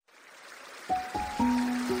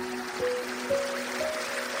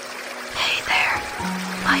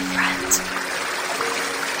my friends.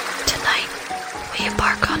 Tonight, we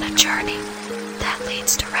embark on a journey that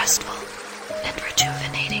leads to restful and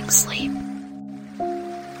rejuvenating sleep.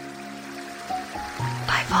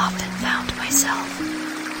 I've often found myself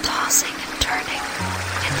tossing and turning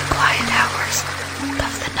in the quiet hours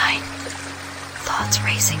of the night, thoughts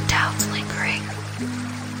racing, doubts lingering.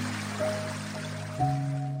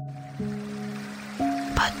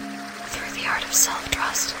 But through the art of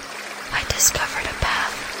self-trust, I discovered a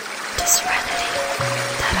path to serenity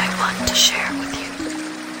that I want to share with you.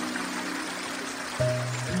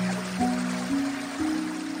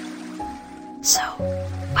 So,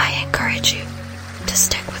 I encourage you to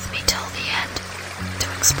stick with me till the end to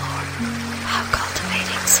explore how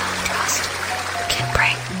cultivating self-trust can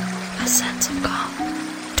bring a sense of calm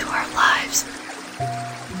to our lives.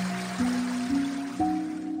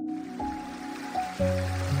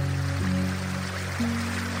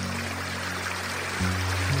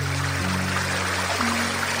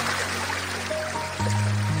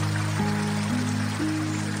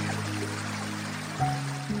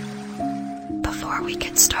 Before we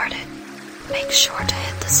get started, make sure to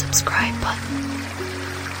hit the subscribe button.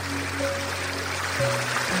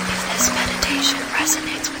 If this meditation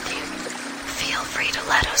resonates with you, feel free to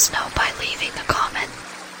let us know by leaving a comment.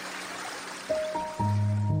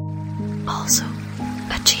 Also,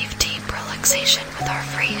 achieve deep relaxation with our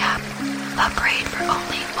free app. Upgrade for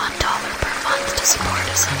only $1 per month to support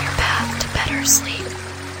us on your path to better sleep.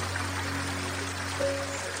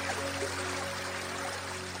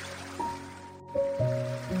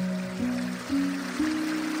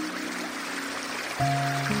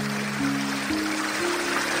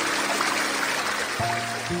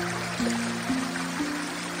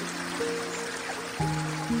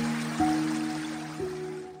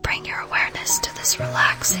 Bring your awareness to this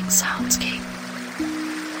relaxing soundscape.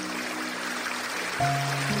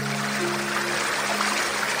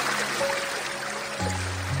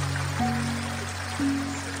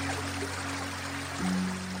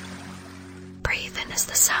 Breathe in as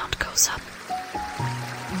the sound goes up.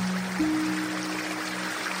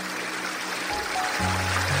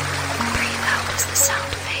 Breathe out as the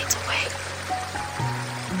sound fades away.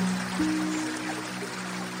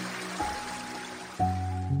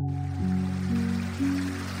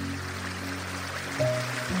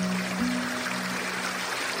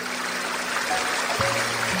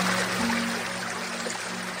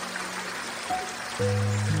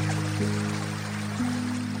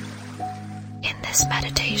 In this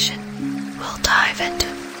meditation, we'll dive into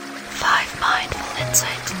 5 mindful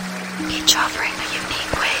insights, each offering a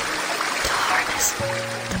unique way to harness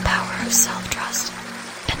the power of self-trust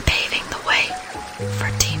and paving the way for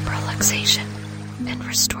deep relaxation and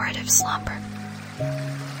restorative slumber.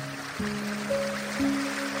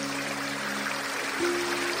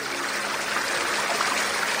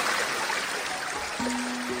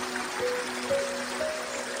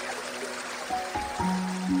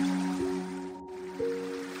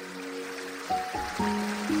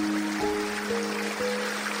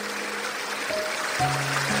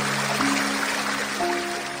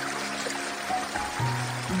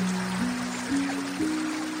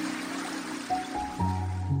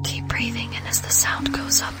 Keep breathing in as the sound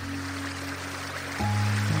goes up.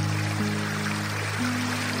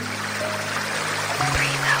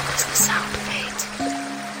 Breathe out as the sound fades.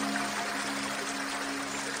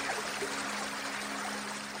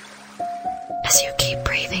 As you keep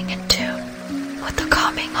breathing in tune with the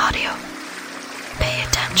calming audio, pay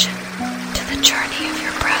attention to the journey of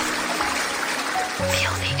your breath.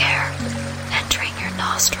 Feel the air entering your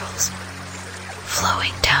nostrils,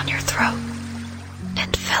 flowing down your throat,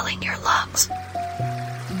 and filling your lungs.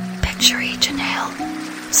 Picture each inhale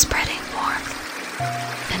spreading warmth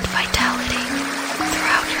and vitality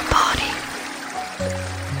throughout your body.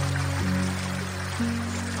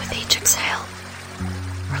 With each exhale,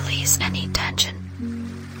 release any tension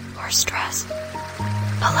or stress,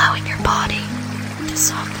 allowing your body to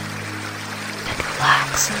soften and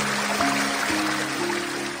relax.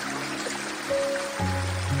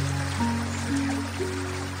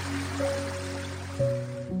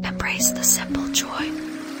 Embrace the simple joy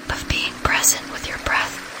of being present with your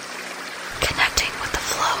breath, connecting with the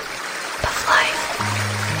flow of life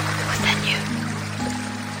within you.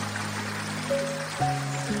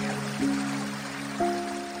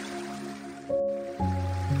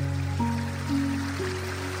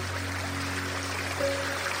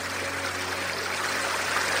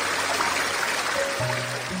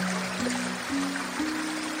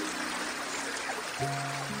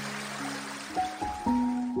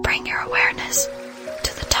 Bring your awareness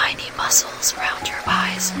to the tiny muscles around your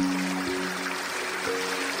eyes.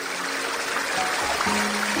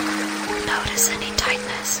 Notice any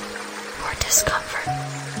tightness or discomfort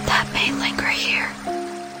that may linger here.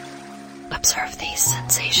 Observe these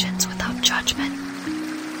sensations without judgment.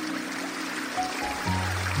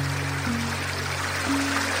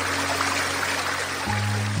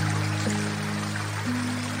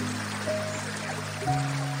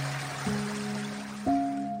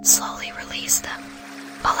 Slowly release them,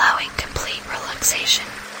 allowing complete relaxation.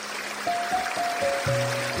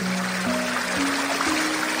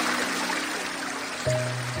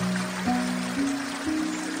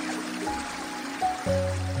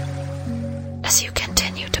 As you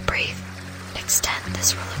continue to breathe, extend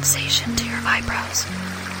this relaxation to your eyebrows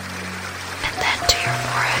and then to your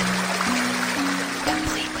forehead,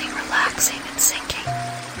 completely relaxing and sinking.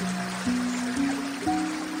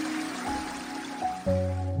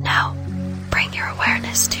 Now, bring your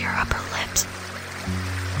awareness to your upper lips,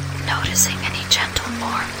 noticing any gentle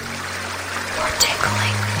warmth or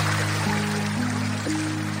tingling.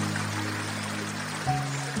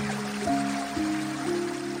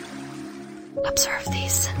 Observe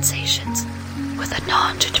these sensations with a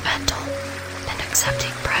non-judgmental and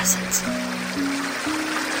accepting presence.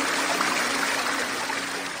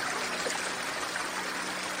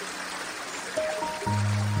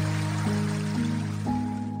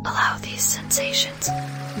 Allow these sensations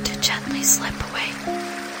to gently slip away,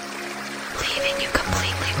 leaving you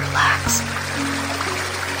completely relaxed.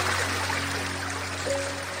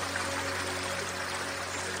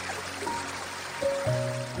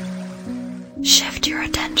 Shift your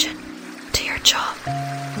attention to your jaw,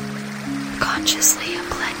 consciously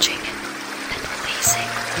unclenching it and releasing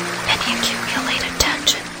any accumulated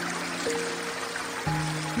tension.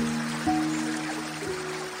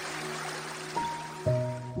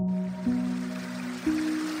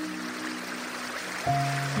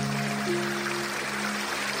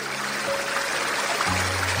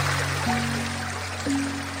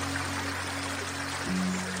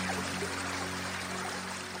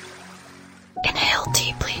 Inhale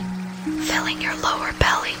deeply, filling your lower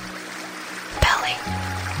belly,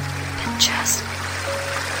 and chest.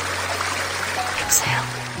 Exhale,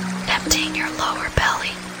 emptying your lower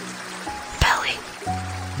belly,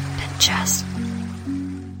 and chest.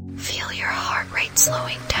 Feel your heart rate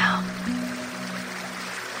slowing down.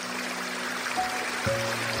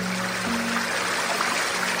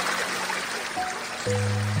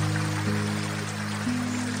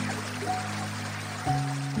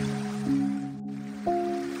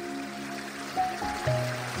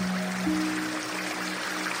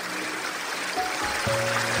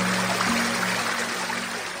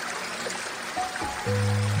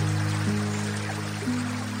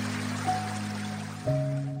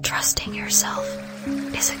 Trusting yourself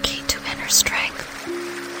is a key to inner strength.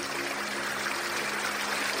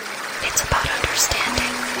 It's about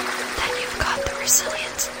understanding that you've got the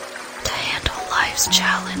resilience to handle life's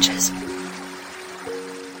challenges.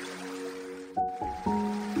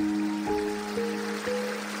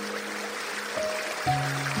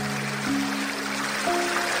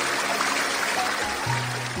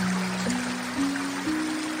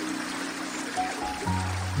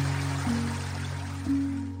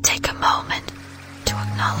 Take a moment to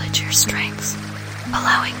acknowledge your strengths,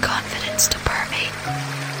 allowing confidence to permeate.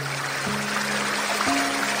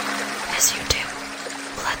 As you do,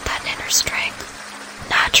 let that inner strength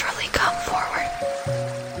naturally come forward.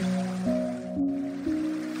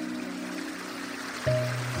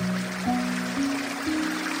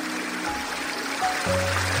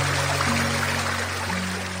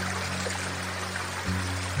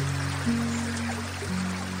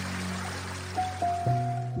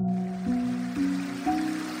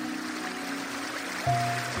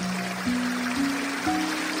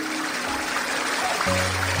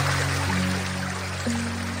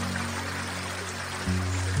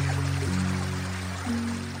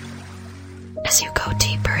 As you go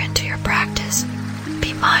deeper into your practice,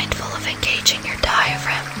 be mindful of engaging your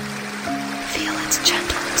diaphragm. Feel its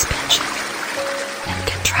gentle expansion and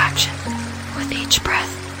contraction with each breath.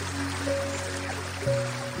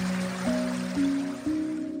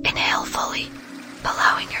 Inhale fully,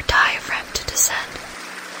 allowing your diaphragm to descend,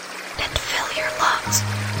 and fill your lungs.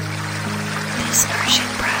 This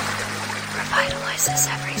nourishing breath revitalizes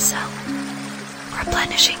every cell,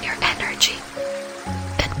 replenishing your energy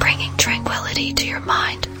and bringing tranquility to your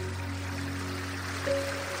mind.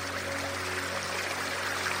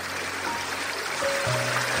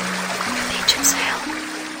 With each exhale,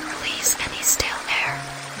 release any stale air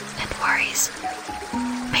and worries,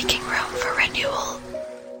 making room for renewal.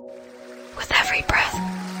 With every breath,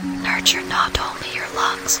 nurture not only your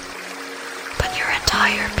lungs, but your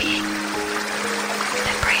entire being.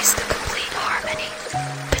 Embrace the complete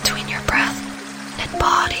and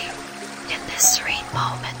body in this serene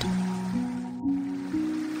moment.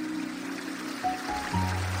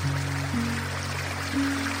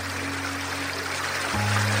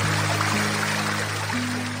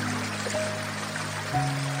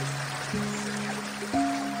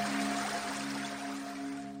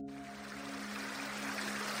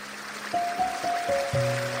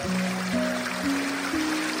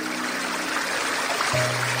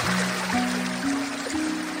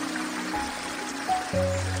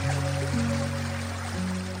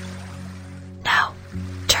 Now,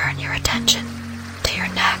 turn your attention to your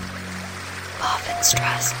neck. Often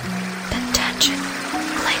stress and tension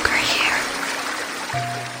linger here.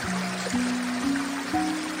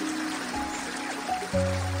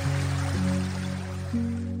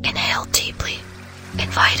 Inhale deeply,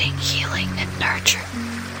 inviting healing and nurture.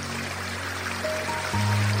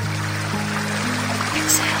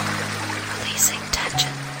 Exhale, releasing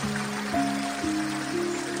tension.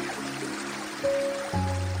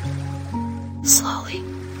 Slowly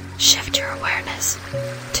shift your awareness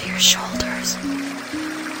to your shoulders.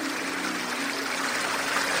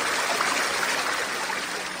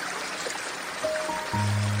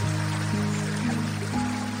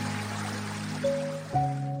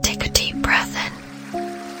 Take a deep breath in.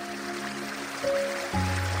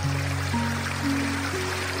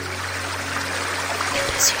 And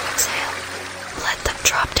as you exhale, let them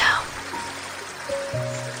drop down.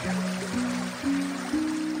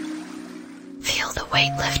 Feel the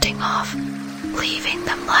weight lifting off, leaving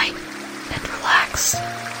them light and relaxed.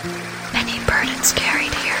 Any burdens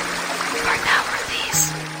carried here are now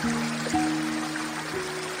released.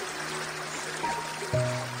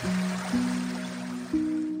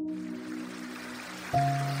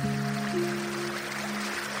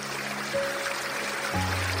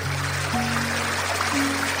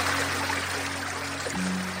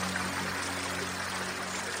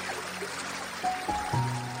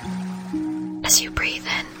 As you breathe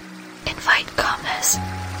in, invite calmness.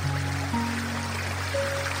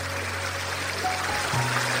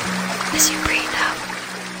 As you breathe out,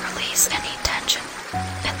 release any tension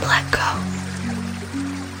and let go.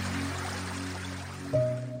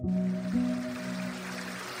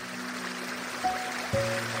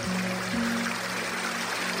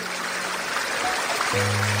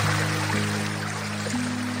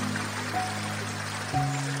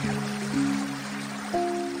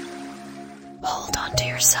 Hold on to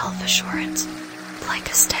your self-assurance like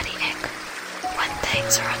a steady anchor when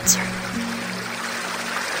things are uncertain.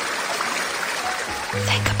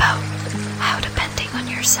 Think about how depending on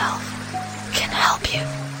yourself can help you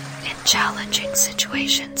in challenging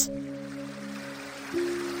situations.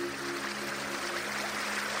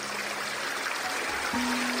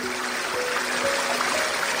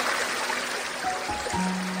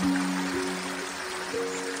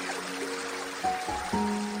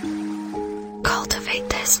 Cultivate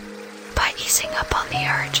this by easing up on the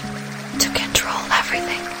urge to control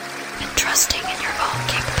everything and trusting in your own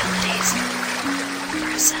capabilities for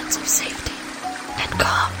a sense of safety and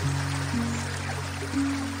calm.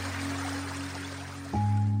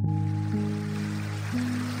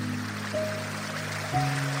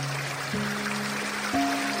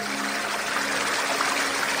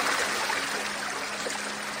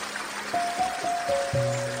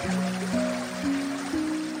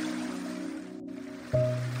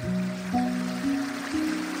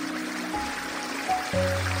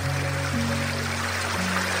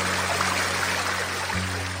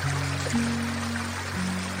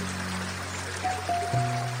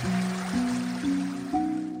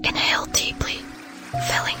 Inhale deeply,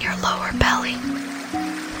 filling your lower belly,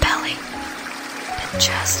 and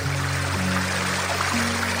chest.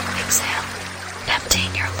 Exhale,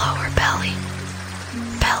 emptying your lower belly,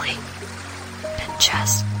 and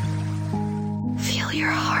chest. Feel your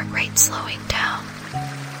heart rate slowing down.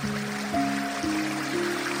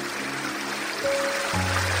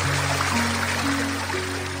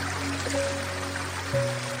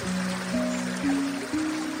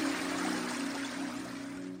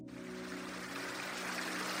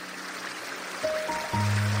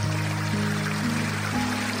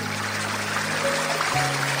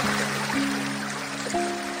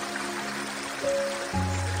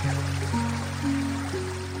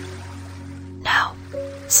 Now,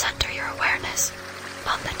 center your awareness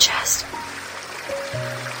on the chest.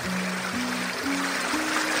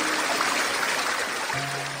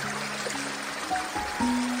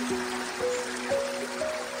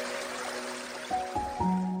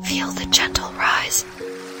 Feel the gentle rise.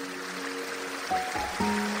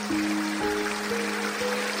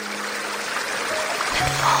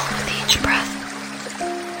 And fall with each breath.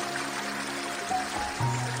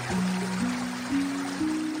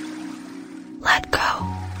 Let go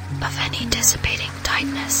of any dissipating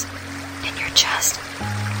tightness in your chest.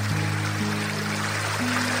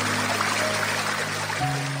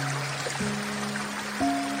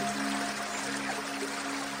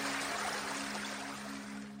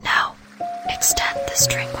 Now, extend this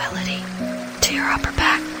tranquility to your upper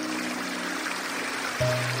back.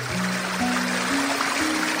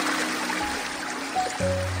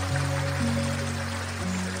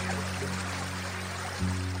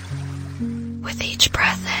 With each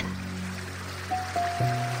breath in,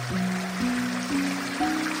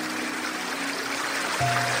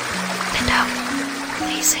 and out,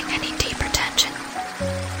 releasing any deeper tension.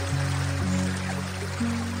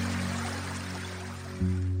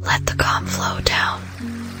 Let the calm flow down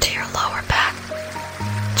to your lower back,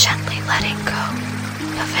 gently letting go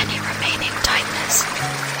of any remaining tightness.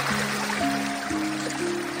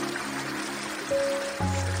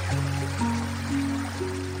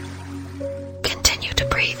 Continue to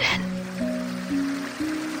breathe in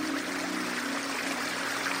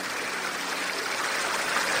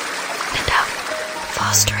and out,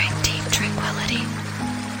 fostering deep tranquility.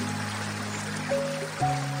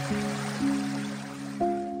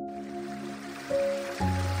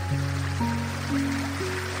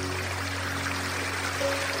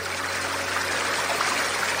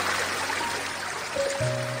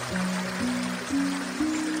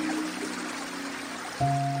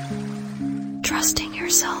 Trusting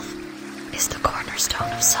yourself is the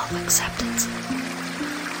cornerstone of self-acceptance.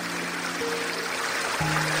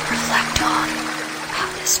 Reflect on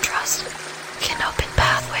how this trust can open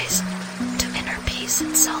pathways to inner peace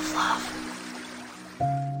and self-love.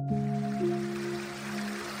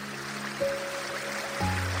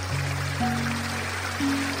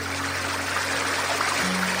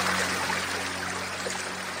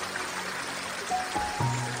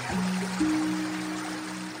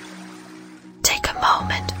 Take a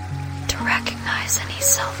moment to recognize any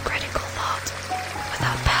self-critical thoughts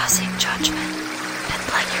without passing judgment, and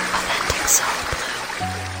let your authentic self bloom.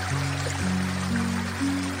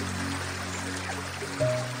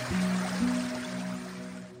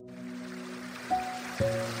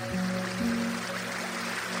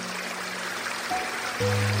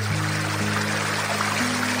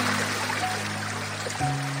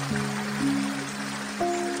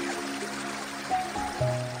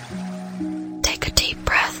 Take a deep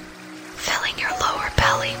breath, filling your lower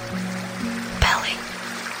belly,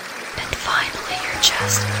 and finally your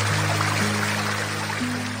chest.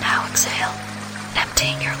 Now exhale,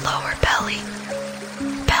 emptying your lower belly,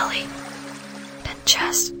 and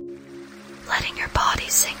chest, letting your body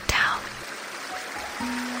sink down.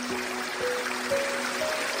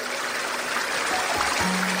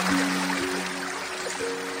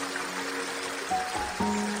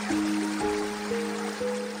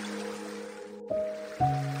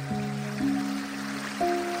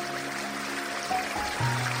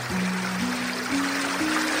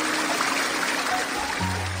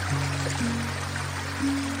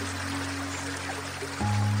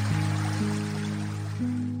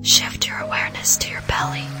 Shift your awareness to your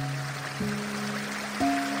belly.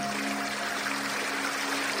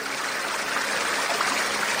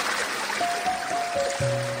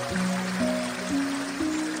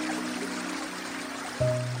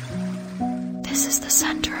 This is the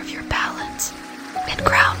center of your balance and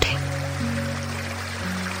grounding.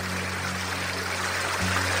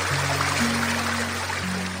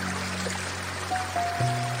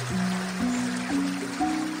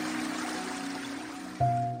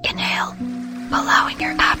 Inhale, allowing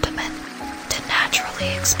your abdomen to naturally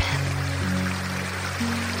expand.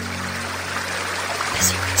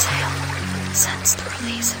 As you exhale, sense the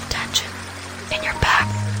release of tension in your back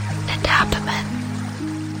and abdomen.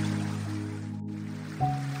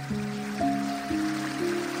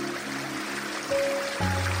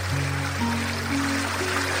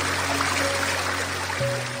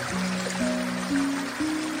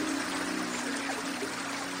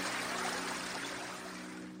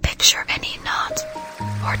 Picture any knot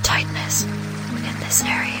or tightness in this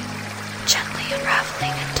area gently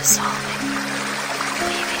unraveling and dissolving,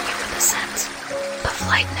 leaving you with a sense of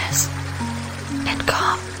lightness and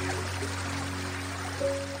calm.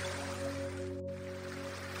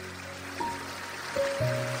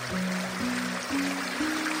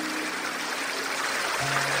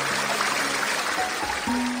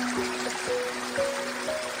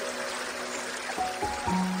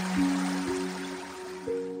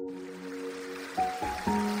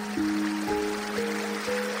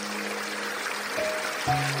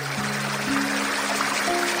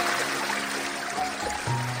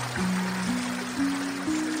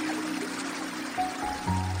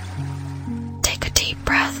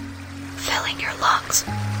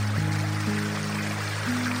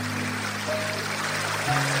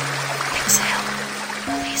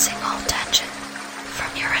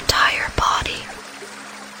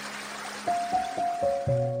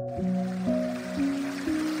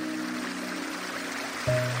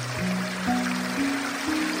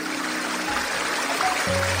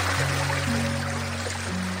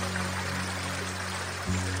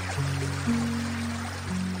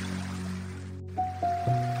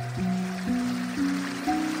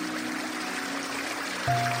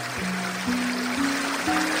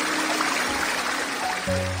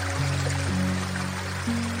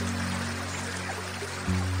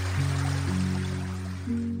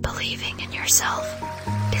 Believing in yourself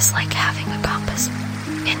is like having a compass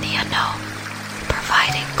in the unknown,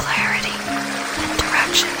 providing clarity and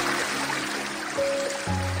direction.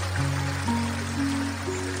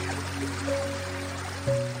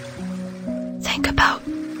 Think about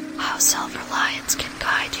how self-reliance can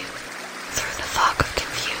guide you through the fog of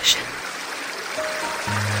confusion.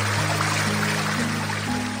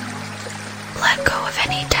 Let go of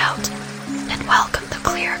any doubt and welcome the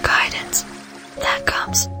clear guidance that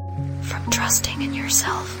comes from trusting in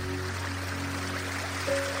yourself.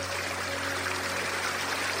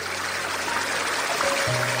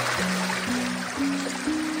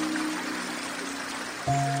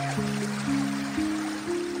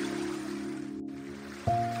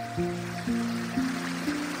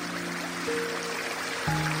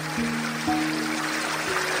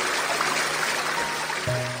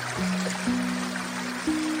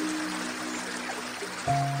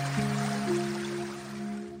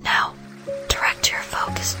 Now, direct your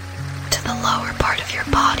focus to the lower part of your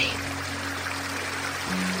body.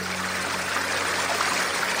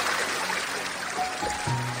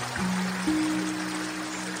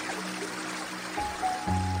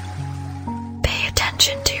 Pay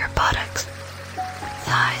attention to your buttocks,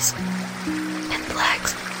 thighs, and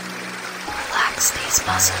legs. Relax these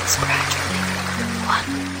muscles gradually, one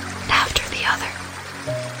after the other.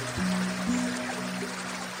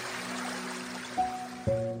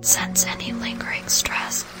 Sense any lingering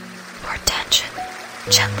stress or tension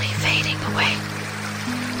gently fading away,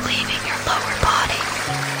 leaving your lower body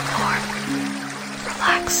warm,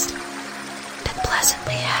 relaxed, and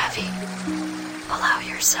pleasantly heavy. Allow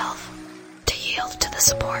yourself to yield to the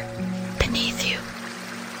support beneath you.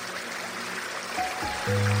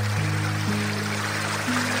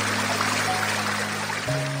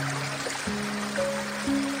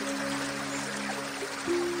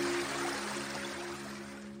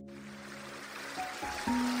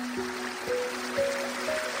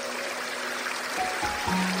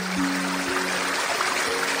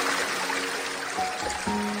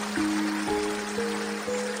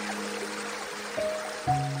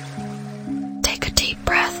 Take a deep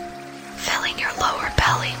breath, filling your lower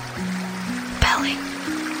belly,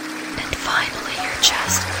 and finally your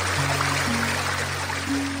chest.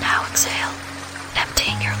 Now exhale,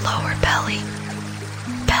 emptying your lower belly,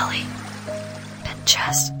 and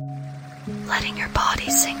chest, letting your body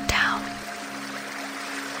sink down.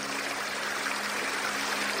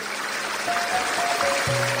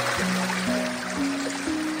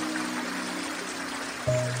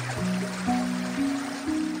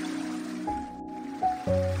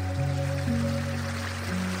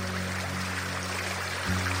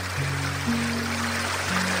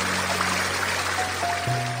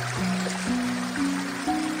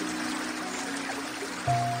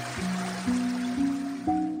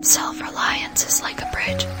 Self-reliance is like a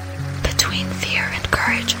bridge between fear and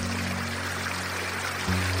courage.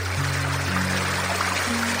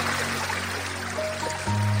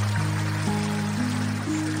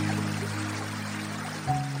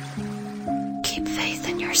 Keep faith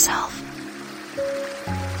in yourself.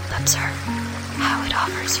 Observe how it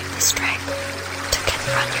offers you the strength to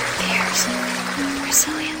confront your fears with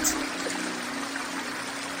resilience.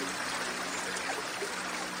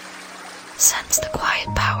 Sense the quiet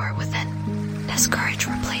power within as courage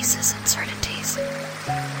replaces uncertainties.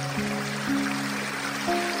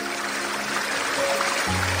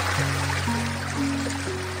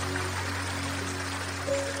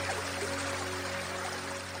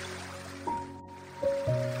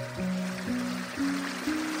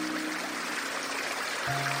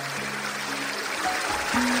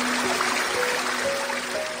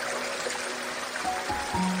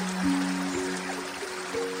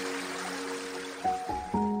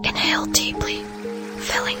 Inhale deeply,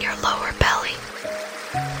 filling your lower belly,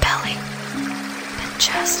 and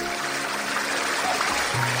chest.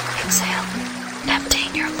 Exhale,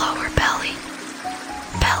 emptying your lower belly,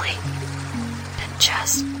 and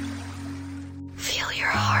chest. Feel your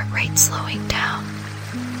heart rate slowing down.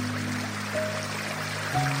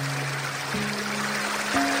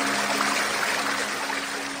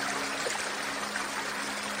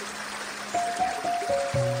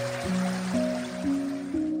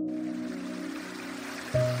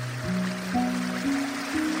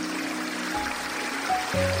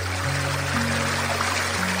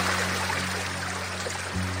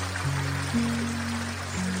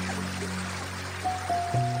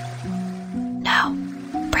 Now,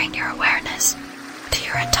 bring your awareness to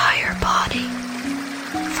your entire body,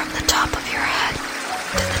 from the top of your head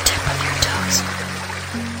to the tip of your toes.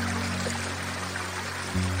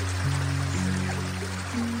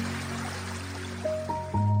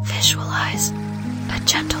 Visualize a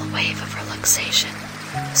gentle wave of relaxation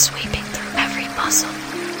sweeping through every muscle.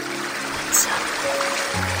 And so,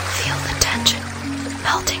 feel the tension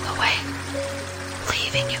melting away,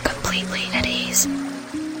 leaving you completely at ease.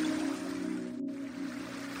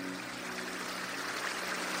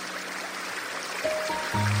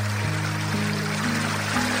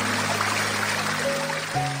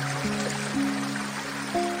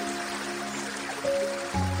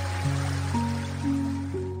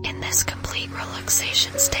 In this complete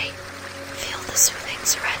relaxation state, feel the soothing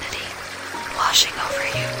serenity washing over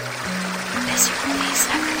you as you release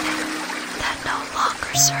everything that no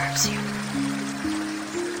longer serves you.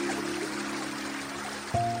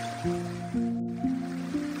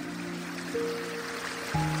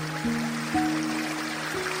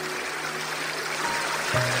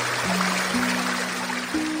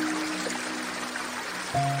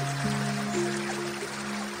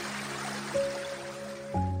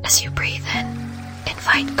 As you breathe in,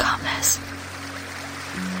 invite calmness.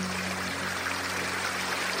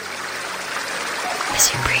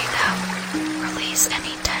 As you breathe out, release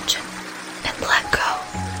any tension and let go.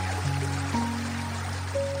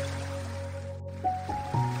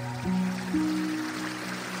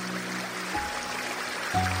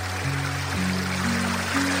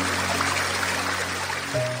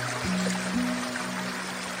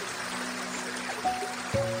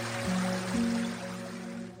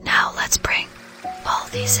 Now let's bring all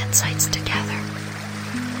these insights together.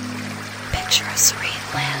 Picture a serene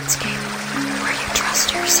landscape where you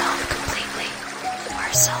trust yourself completely,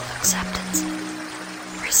 where self-acceptance,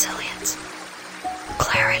 resilience,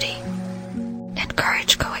 clarity, and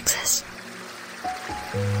courage coexist.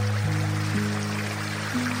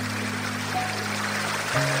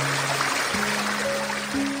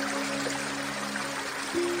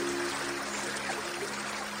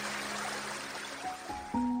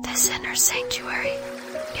 This inner sanctuary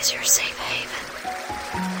is your safe haven,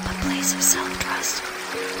 a place of self-trust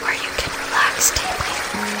where you can relax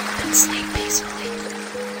deeply and sleep peacefully.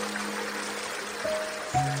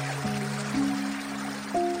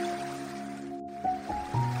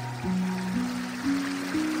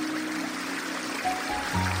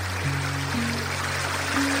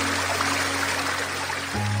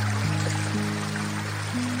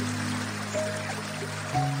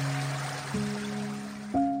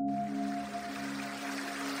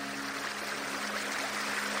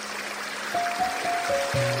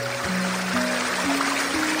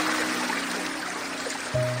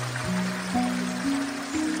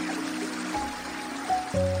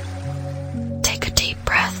 Take a deep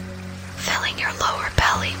breath, filling your lower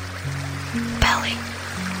belly,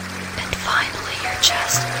 and finally your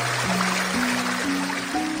chest.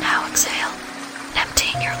 Now exhale,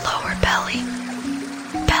 emptying your lower belly,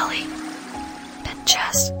 and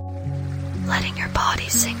chest, letting your body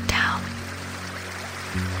sink down.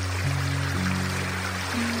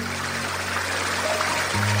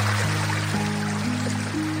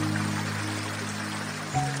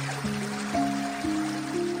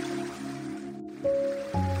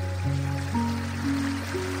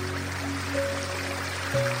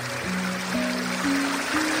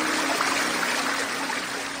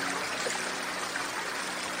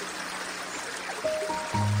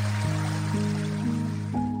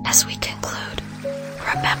 As we conclude,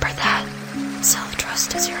 remember that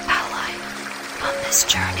self-trust is your ally on this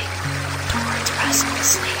journey towards restful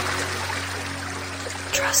sleep.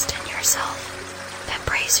 Trust in yourself,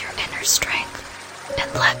 embrace your inner strength,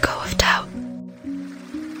 and let go of doubt.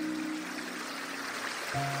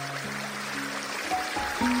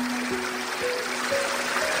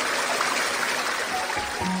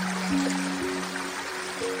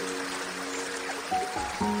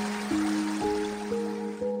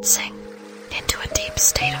 Sink into a deep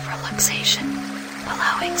state of relaxation,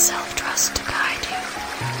 allowing self-trust to guide you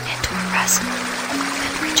into a restful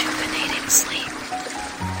and rejuvenating sleep.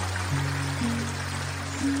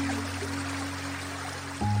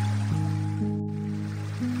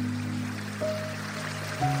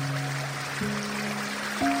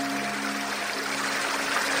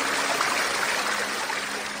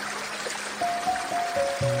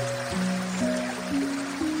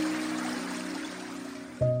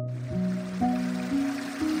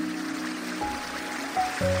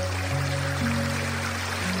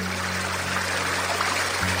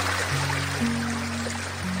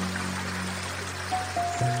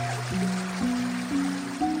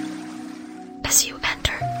 As you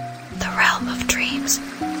enter the realm of dreams,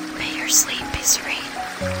 may your sleep be serene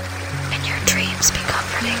and your dreams be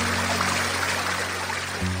comforting.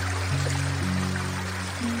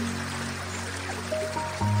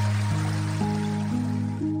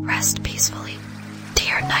 rest peacefully.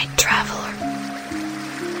 Dear night traveler,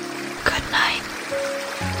 good night.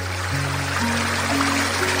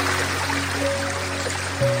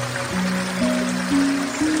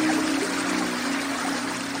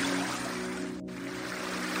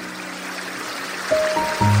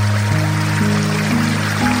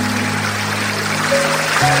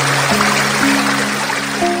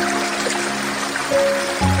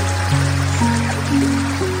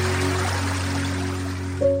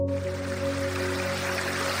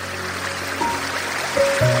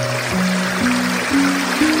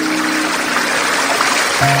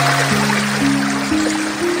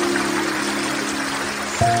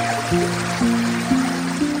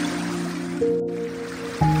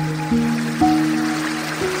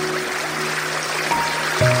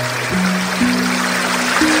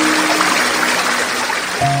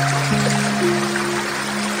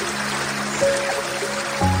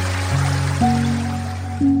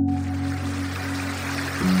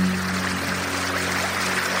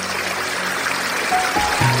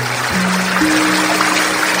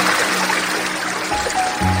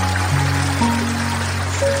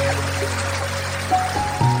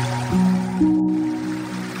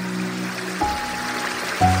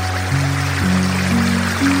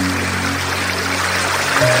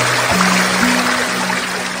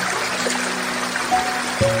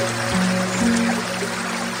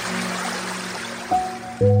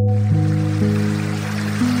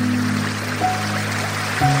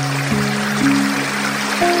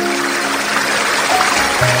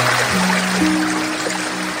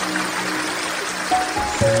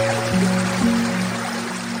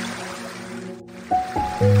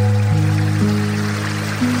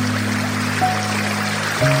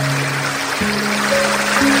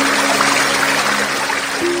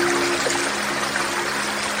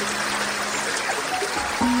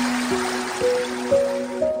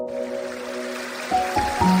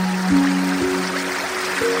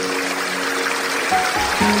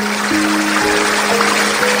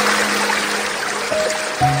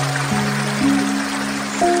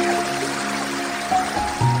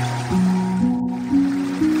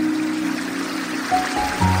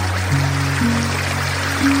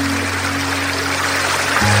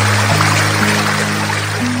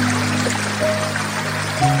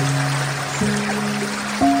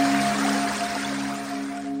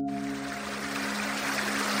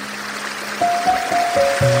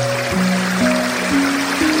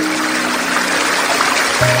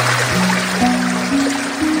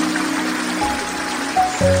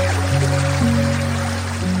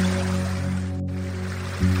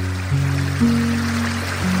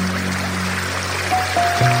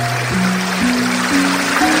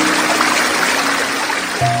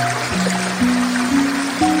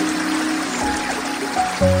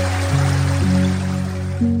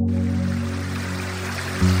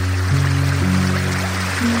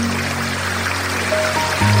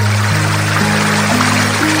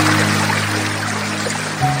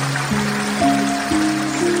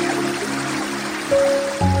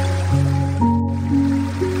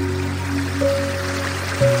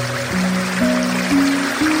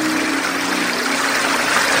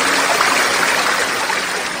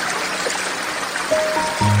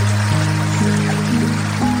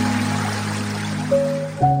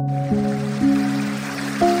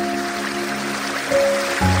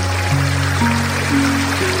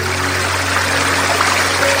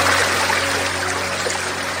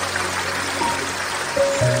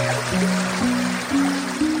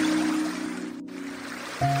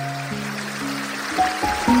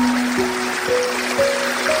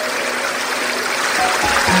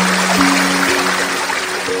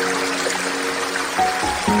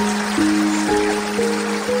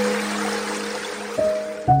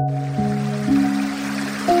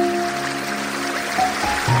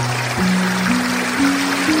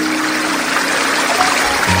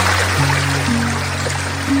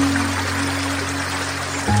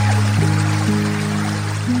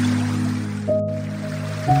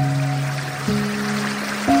 Bye.